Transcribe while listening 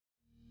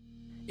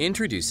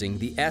Introducing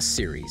the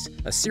S-Series,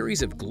 a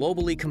series of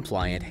globally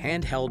compliant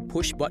handheld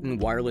push-button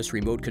wireless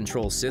remote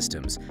control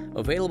systems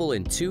available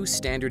in two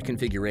standard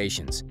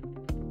configurations.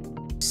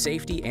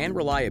 Safety and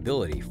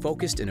reliability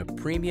focused in a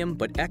premium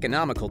but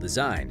economical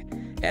design,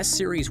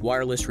 S-Series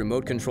wireless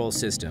remote control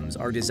systems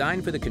are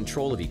designed for the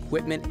control of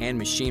equipment and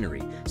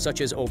machinery, such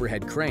as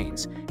overhead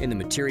cranes, in the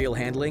material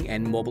handling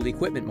and mobile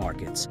equipment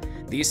markets.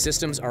 These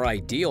systems are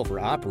ideal for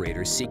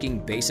operators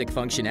seeking basic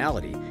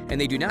functionality, and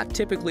they do not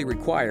typically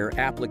require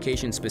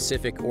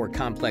application-specific or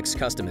complex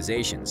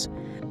customizations.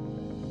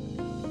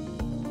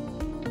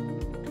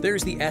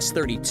 There's the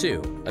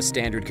S32, a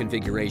standard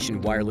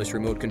configuration wireless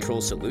remote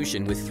control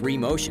solution with 3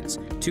 motions,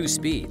 2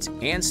 speeds,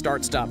 and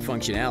start-stop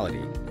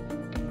functionality.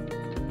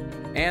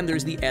 And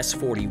there's the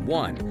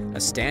S41, a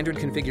standard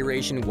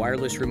configuration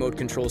wireless remote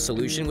control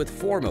solution with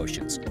 4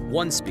 motions,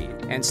 1 speed,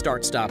 and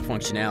start-stop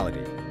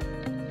functionality.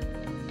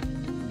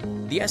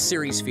 The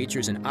S-Series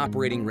features an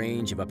operating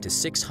range of up to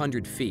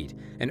 600 feet,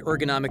 an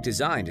ergonomic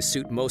design to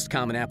suit most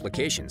common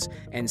applications,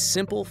 and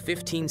simple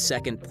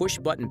 15-second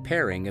push-button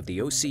pairing of the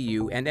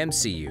OCU and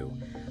MCU.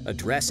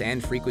 Address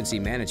and frequency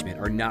management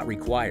are not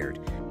required.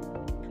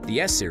 The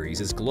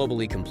S-Series is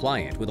globally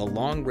compliant with a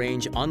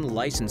long-range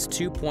unlicensed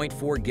 2.4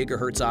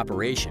 GHz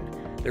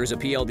operation. There's a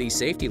PLD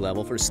safety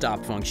level for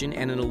stop function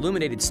and an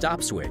illuminated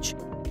stop switch.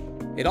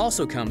 It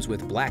also comes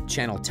with black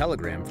channel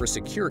telegram for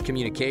secure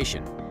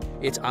communication.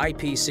 Its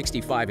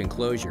IP65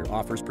 enclosure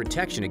offers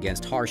protection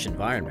against harsh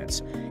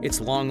environments.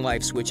 Its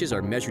long-life switches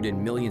are measured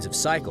in millions of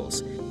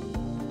cycles.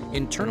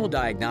 Internal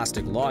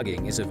diagnostic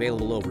logging is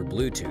available over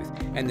Bluetooth,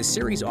 and the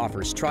series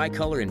offers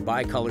tricolor and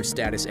bicolor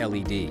status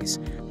LEDs.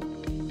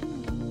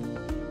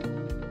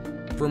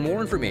 For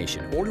more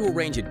information or to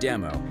arrange a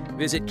demo,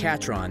 visit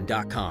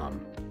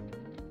Cattron.com.